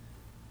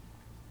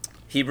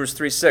 Hebrews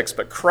 3:6,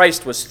 but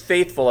Christ was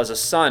faithful as a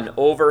son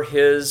over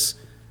his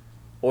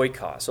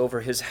oikos,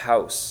 over his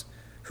house,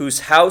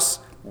 whose house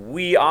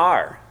we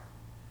are,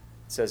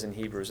 it says in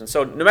Hebrews. And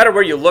so no matter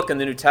where you look in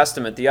the New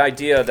Testament, the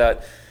idea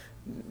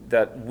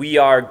that we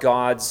are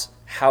God's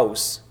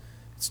house,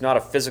 it's not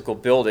a physical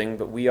building,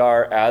 but we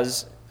are,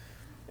 as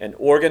an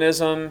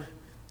organism,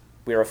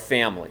 we are a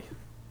family.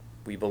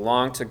 We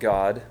belong to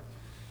God.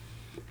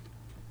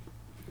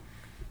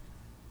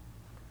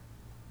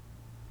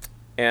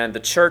 And the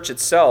church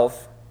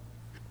itself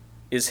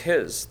is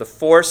his. The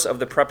force of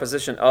the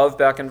preposition of,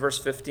 back in verse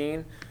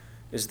 15,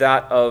 is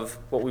that of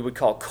what we would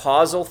call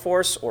causal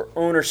force or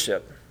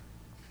ownership.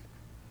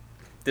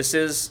 This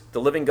is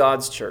the living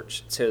God's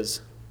church. It's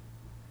his.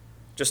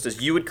 Just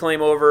as you would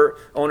claim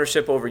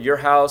ownership over your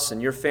house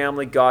and your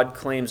family, God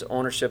claims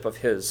ownership of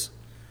his.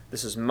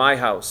 This is my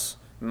house,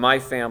 my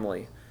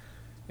family.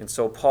 And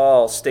so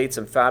Paul states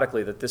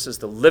emphatically that this is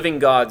the living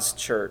God's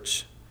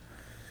church.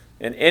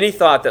 And any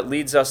thought that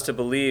leads us to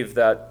believe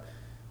that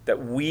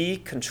we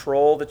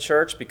control the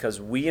church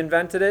because we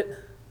invented it,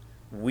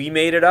 we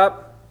made it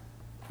up,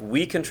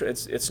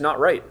 it's not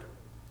right.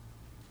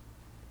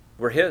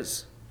 We're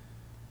his.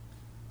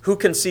 Who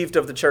conceived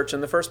of the church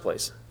in the first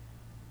place?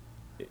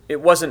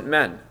 It wasn't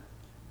men.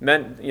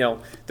 Men,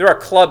 there are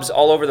clubs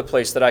all over the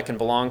place that I can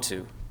belong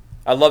to.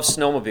 I love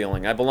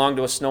snowmobiling. I belong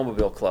to a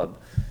snowmobile club.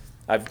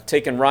 I've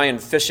taken Ryan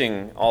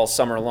fishing all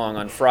summer long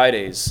on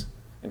Fridays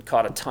and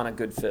caught a ton of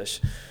good fish.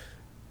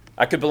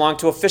 I could belong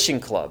to a fishing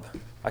club.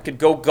 I could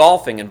go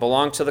golfing and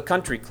belong to the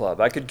country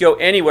club. I could go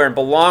anywhere and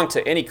belong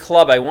to any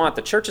club I want.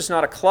 The church is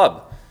not a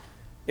club.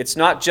 It's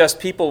not just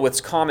people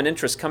with common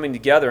interests coming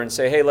together and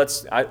say, hey,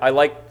 I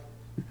like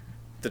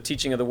the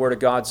teaching of the Word of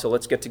God, so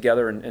let's get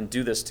together and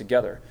do this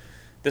together.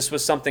 This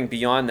was something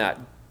beyond that.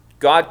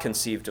 God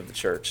conceived of the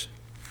church.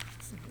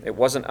 It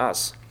wasn't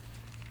us.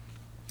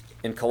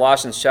 In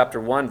Colossians chapter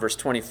 1, verse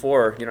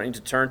 24, you don't need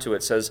to turn to it,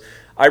 it says,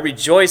 I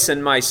rejoice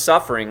in my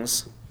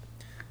sufferings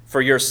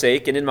for your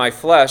sake, and in my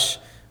flesh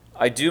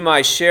I do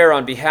my share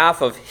on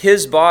behalf of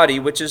his body,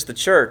 which is the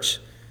church,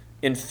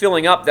 in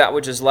filling up that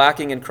which is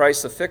lacking in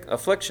Christ's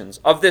afflictions.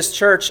 Of this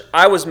church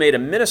I was made a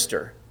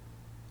minister.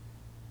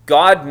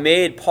 God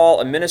made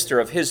Paul a minister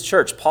of his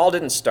church. Paul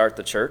didn't start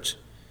the church.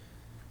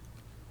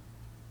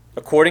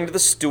 According to the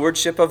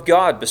stewardship of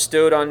God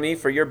bestowed on me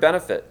for your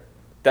benefit,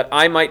 that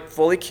I might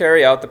fully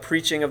carry out the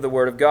preaching of the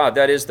word of God.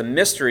 That is, the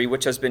mystery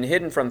which has been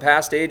hidden from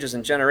past ages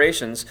and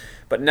generations,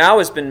 but now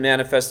has been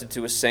manifested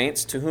to his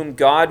saints, to whom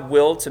God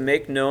willed to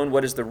make known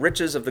what is the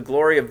riches of the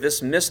glory of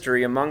this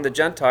mystery among the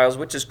Gentiles,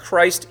 which is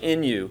Christ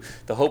in you,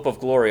 the hope of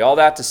glory. All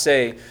that to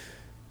say,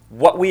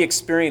 what we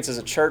experience as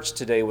a church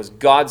today was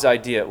God's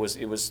idea.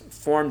 It was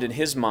formed in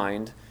his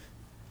mind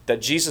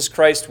that Jesus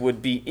Christ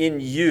would be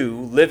in you,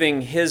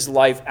 living his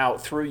life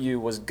out through you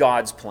was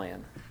God's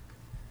plan.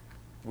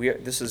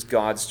 This is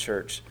God's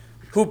church.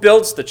 Who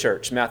builds the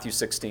church? Matthew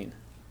 16.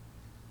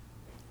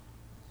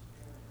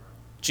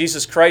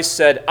 Jesus Christ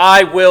said,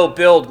 I will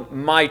build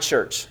my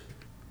church.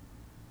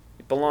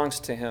 It belongs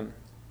to him.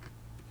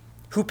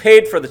 Who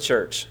paid for the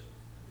church?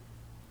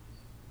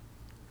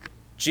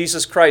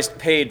 Jesus Christ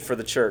paid for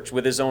the church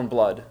with his own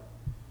blood.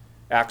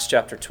 Acts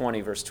chapter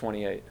 20, verse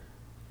 28.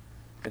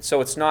 And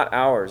so it's not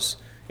ours.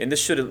 And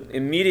this should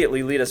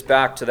immediately lead us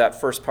back to that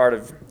first part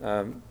of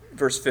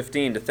verse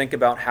 15 to think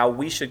about how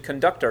we should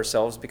conduct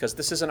ourselves, because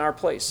this isn't our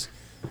place.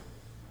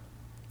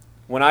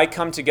 When I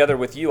come together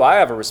with you, I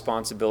have a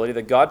responsibility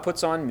that God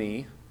puts on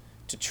me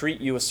to treat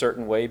you a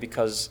certain way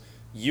because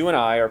you and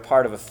I are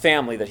part of a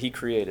family that he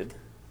created.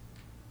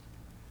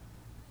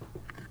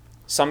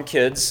 Some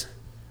kids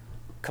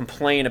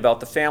complain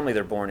about the family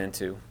they're born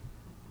into.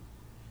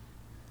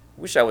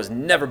 Wish I was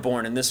never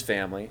born in this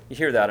family. You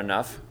hear that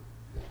enough.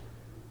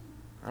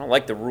 I don't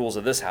like the rules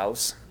of this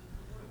house.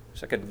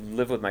 Wish I could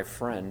live with my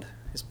friend.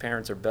 His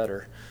parents are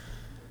better.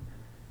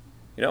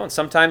 And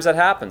sometimes that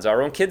happens.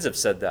 Our own kids have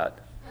said that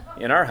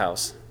in our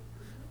house.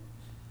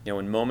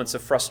 In moments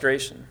of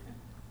frustration.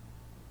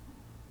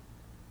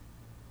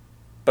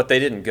 But they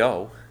didn't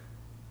go.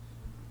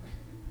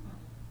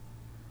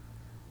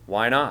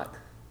 Why not?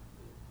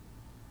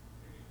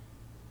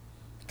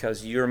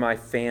 Because you're my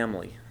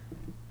family.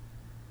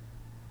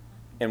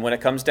 And when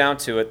it comes down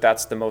to it,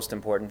 that's the most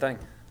important thing.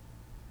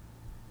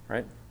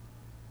 Right?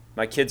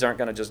 My kids aren't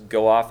going to just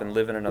go off and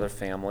live in another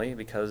family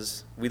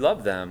because we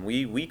love them.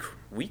 We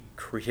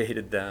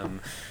created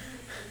them.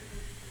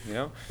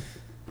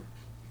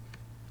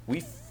 We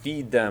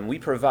feed them. We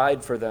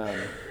provide for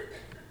them.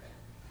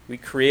 We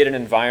create an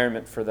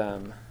environment for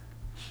them.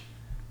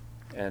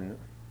 And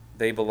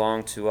they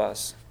belong to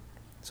us,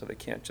 so they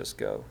can't just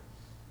go.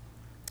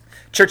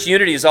 Church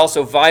unity is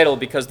also vital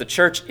because the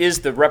church is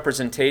the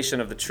representation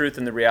of the truth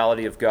and the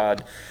reality of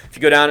God. If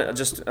you go down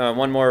just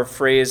one more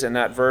phrase in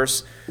that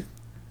verse,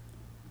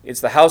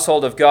 it's the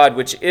household of God,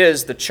 which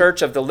is the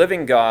church of the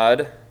living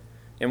God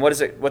And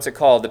what's it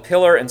called? The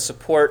pillar and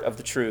support of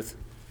the truth.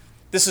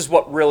 This is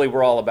what really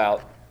we're all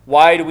about.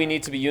 Why do we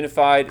need to be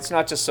unified? It's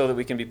not just so that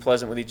we can be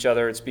pleasant with each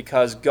other. It's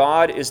because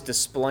God is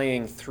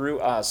displaying through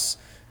us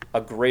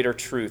a greater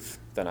truth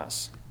than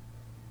us.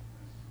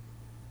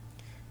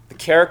 The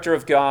character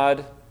of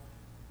God,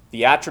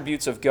 the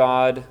attributes of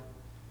God,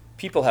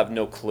 people have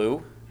no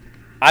clue.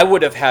 I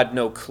would have had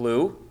no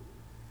clue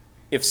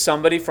if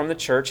somebody from the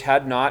church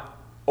had not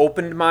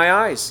opened my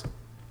eyes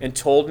and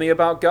told me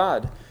about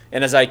God.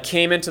 And as I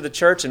came into the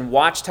church and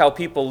watched how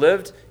people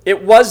lived,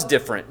 it was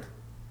different.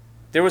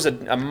 There was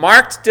a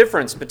marked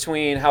difference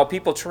between how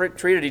people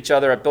treated each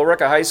other at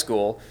Billerica High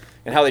School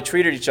and how they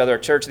treated each other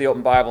at Church of the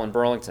Open Bible in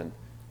Burlington.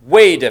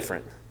 Way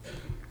different.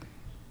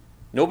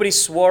 Nobody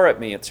swore at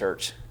me at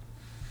church.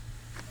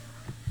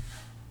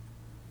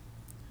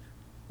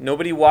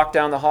 Nobody walked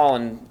down the hall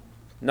and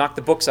knocked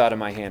the books out of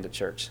my hand at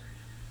church.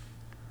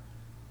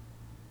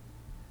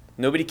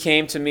 Nobody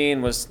came to me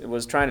and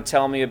was trying to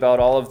tell me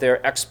about all of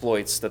their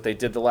exploits that they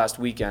did the last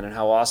weekend and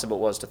how awesome it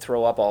was to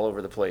throw up all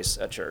over the place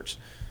at church.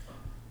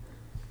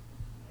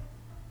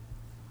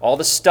 All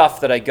the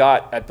stuff that I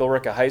got at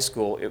Billerica High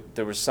School,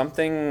 there was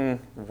something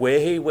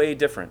way, way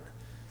different.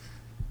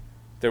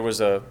 There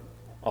was a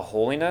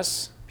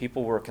holiness.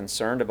 People were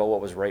concerned about what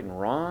was right and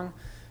wrong.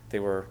 They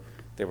were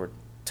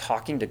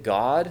talking to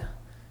God.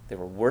 They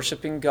were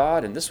worshiping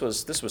God, and this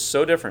was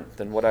so different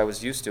than what I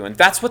was used to. And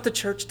that's what the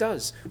church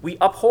does. We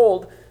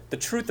uphold the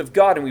truth of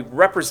God, and we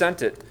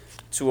represent it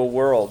to a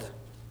world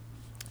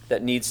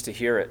that needs to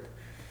hear it.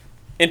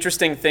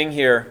 Interesting thing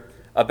here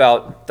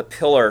about the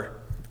pillar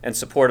and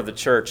support of the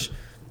church.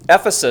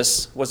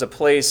 Ephesus was a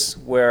place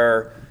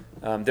where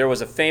there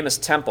was a famous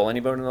temple.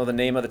 Anybody know the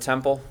name of the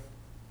temple?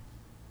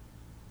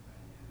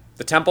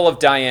 The Temple of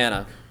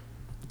Diana.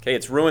 Okay,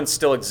 its ruins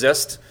still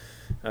exist.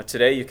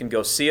 Today you can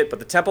go see it, but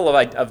the Temple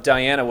of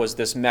Diana was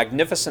this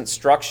magnificent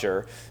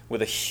structure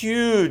with a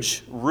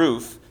huge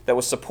roof that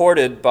was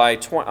supported by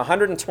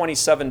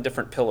 127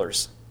 different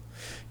pillars.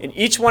 And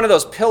each one of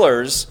those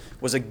pillars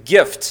was a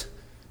gift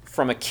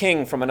from a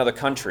king from another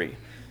country.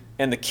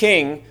 And the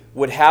king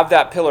would have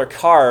that pillar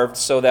carved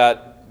so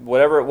that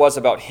whatever it was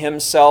about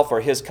himself or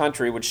his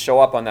country would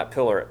show up on that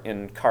pillar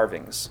in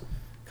carvings,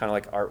 kind of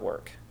like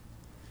artwork.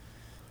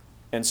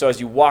 And so as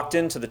you walked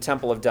into the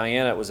Temple of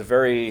Diana, it was a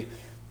very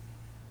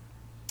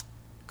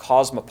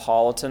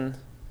cosmopolitan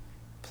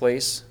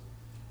place.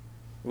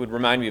 It would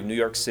remind me of New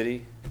York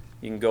City.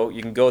 You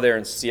can go there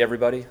and see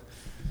everybody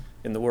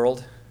in the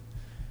world.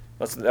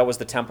 That was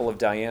the Temple of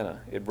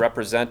Diana. It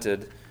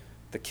represented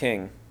the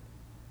king.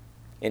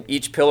 And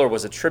each pillar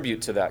was a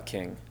tribute to that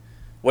king.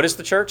 What is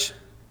the church?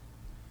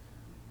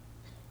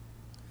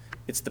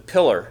 It's the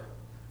pillar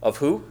of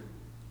who?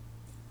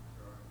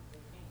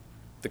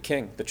 The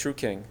king, the true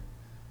king.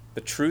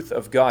 The truth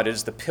of God. It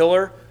is the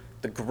pillar,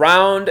 the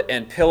ground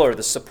and pillar,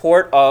 the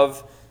support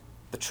of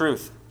the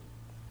truth.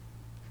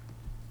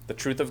 The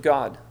truth of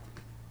God.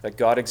 That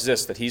God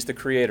exists, that He's the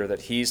creator,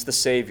 that He's the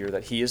Savior,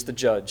 that He is the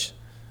judge.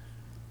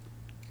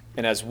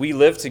 And as we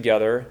live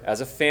together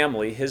as a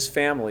family, His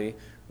family,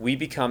 we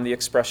become the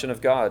expression of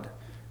God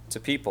to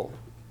people.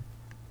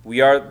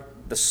 We are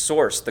the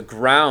source, the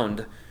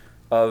ground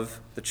of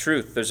the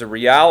truth. There's a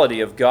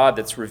reality of God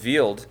that's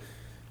revealed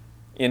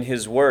in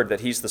His Word, that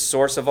He's the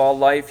source of all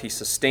life, He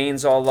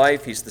sustains all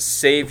life, He's the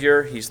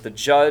Savior, He's the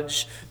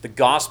judge. The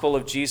gospel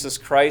of Jesus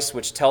Christ,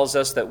 which tells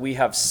us that we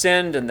have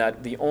sinned and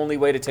that the only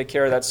way to take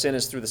care of that sin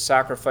is through the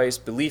sacrifice,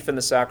 belief in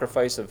the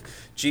sacrifice of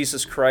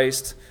Jesus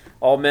Christ.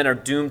 All men are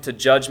doomed to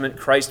judgment.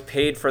 Christ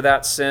paid for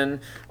that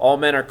sin. All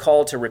men are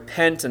called to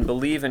repent and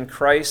believe in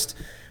Christ,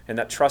 and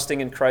that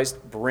trusting in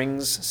Christ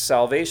brings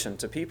salvation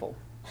to people.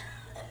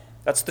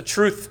 That's the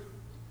truth.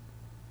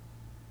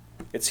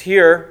 It's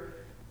here,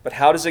 but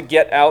how does it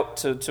get out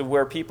to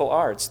where people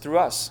are? It's through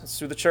us. It's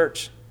through the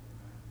church.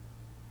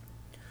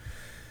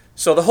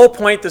 So the whole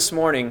point this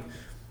morning,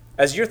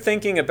 as you're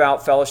thinking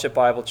about Fellowship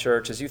Bible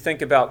Church, as you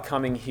think about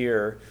coming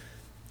here,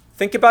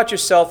 think about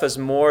yourself as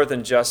more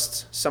than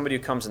just somebody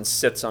who comes and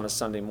sits on a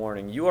Sunday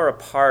morning. You are a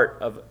part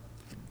of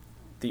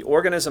the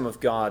organism of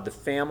God, the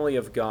family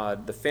of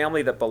God, the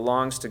family that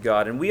belongs to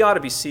God. And we ought to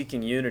be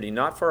seeking unity,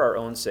 not for our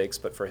own sakes,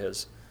 but for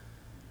His.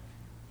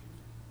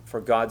 For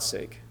God's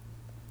sake.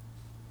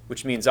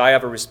 Which means I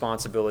have a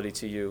responsibility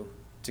to you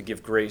to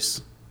give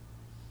grace.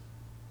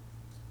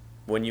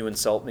 When you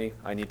insult me,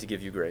 I need to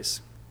give you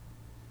grace.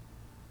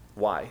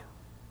 Why?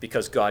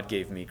 Because God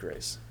gave me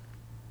grace.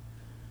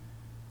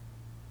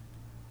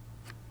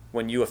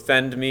 When you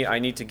offend me, I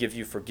need to give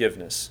you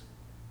forgiveness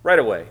right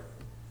away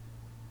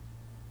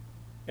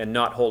and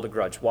not hold a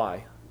grudge.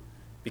 Why?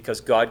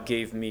 Because God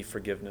gave me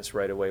forgiveness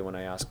right away when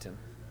I asked Him.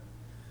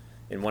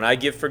 And when I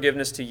give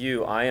forgiveness to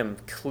you, I am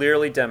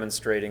clearly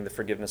demonstrating the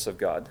forgiveness of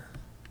God.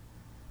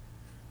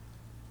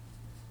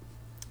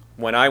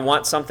 When I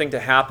want something to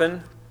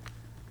happen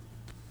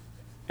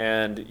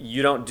and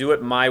you don't do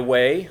it my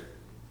way,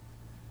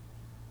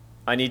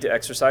 I need to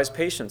exercise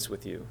patience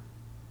with you.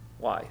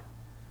 Why?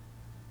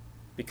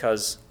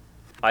 Because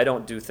I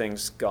don't do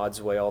things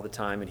God's way all the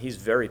time, and He's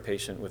very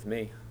patient with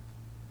me.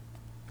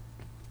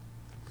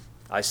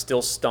 I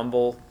still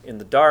stumble in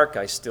the dark.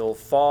 I still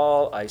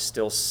fall. I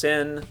still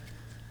sin.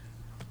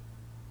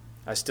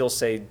 I still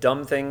say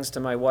dumb things to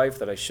my wife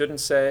that I shouldn't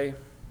say.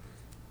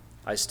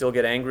 I still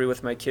get angry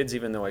with my kids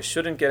even though I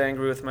shouldn't get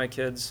angry with my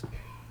kids.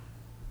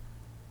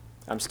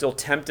 I'm still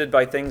tempted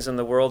by things in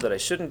the world that I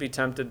shouldn't be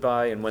tempted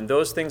by. And when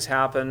those things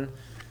happen,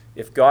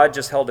 if God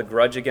just held a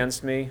grudge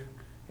against me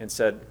and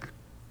said,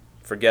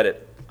 forget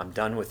it, I'm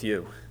done with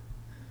you,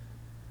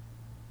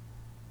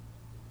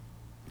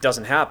 it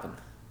doesn't happen.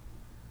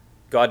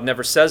 God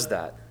never says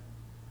that.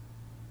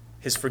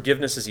 His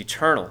forgiveness is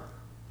eternal.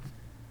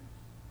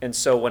 And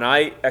so when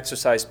I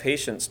exercise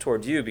patience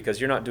toward you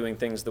because you're not doing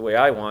things the way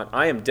I want,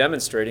 I am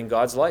demonstrating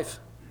God's life.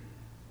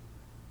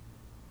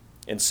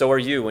 And so are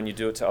you when you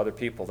do it to other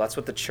people. That's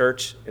what the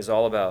church is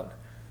all about.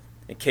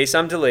 In case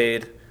I'm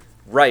delayed,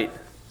 write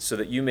so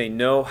that you may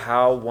know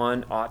how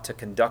one ought to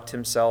conduct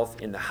himself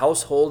in the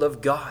household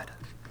of God,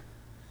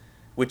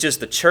 which is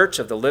the church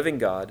of the living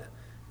God,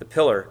 the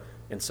pillar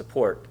in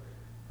support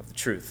of the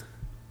truth.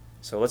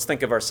 So let's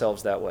think of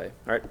ourselves that way.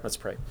 All right, let's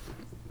pray.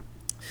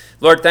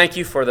 Lord, thank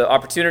you for the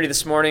opportunity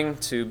this morning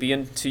to be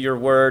into your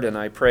word, and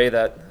I pray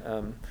that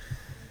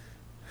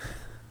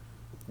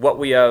what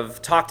we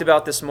have talked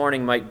about this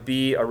morning might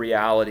be a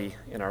reality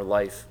in our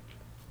life.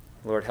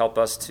 Lord, help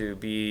us to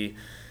be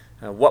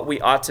what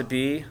we ought to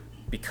be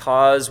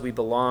because we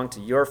belong to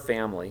your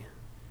family.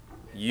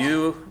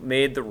 You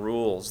made the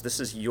rules. This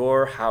is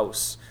your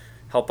house.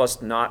 Help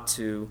us not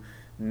to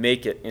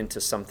make it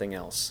into something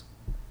else.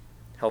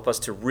 Help us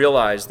to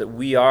realize that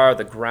we are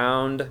the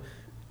ground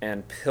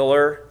and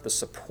pillar, the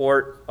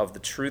support of the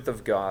truth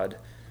of God.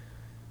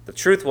 The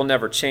truth will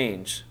never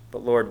change,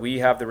 but Lord, we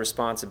have the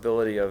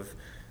responsibility of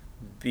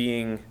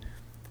being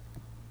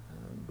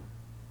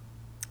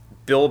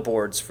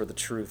billboards for the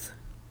truth,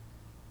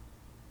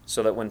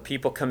 so that when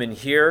people come in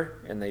here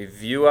and they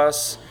view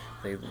us,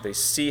 they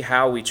see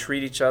how we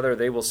treat each other,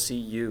 they will see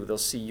you. They'll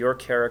see your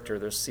character.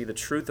 They'll see the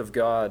truth of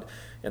God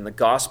and the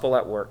gospel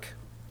at work.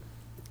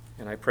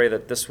 And I pray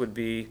that this would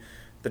be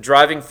the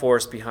driving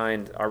force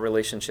behind our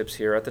relationships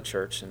here at the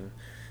church, and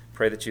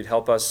pray that you'd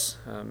help us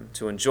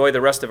to enjoy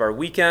the rest of our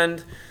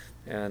weekend,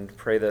 and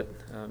pray that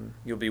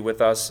you'll be with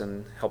us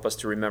and help us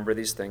to remember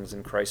these things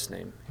in Christ's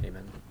name.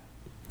 Amen.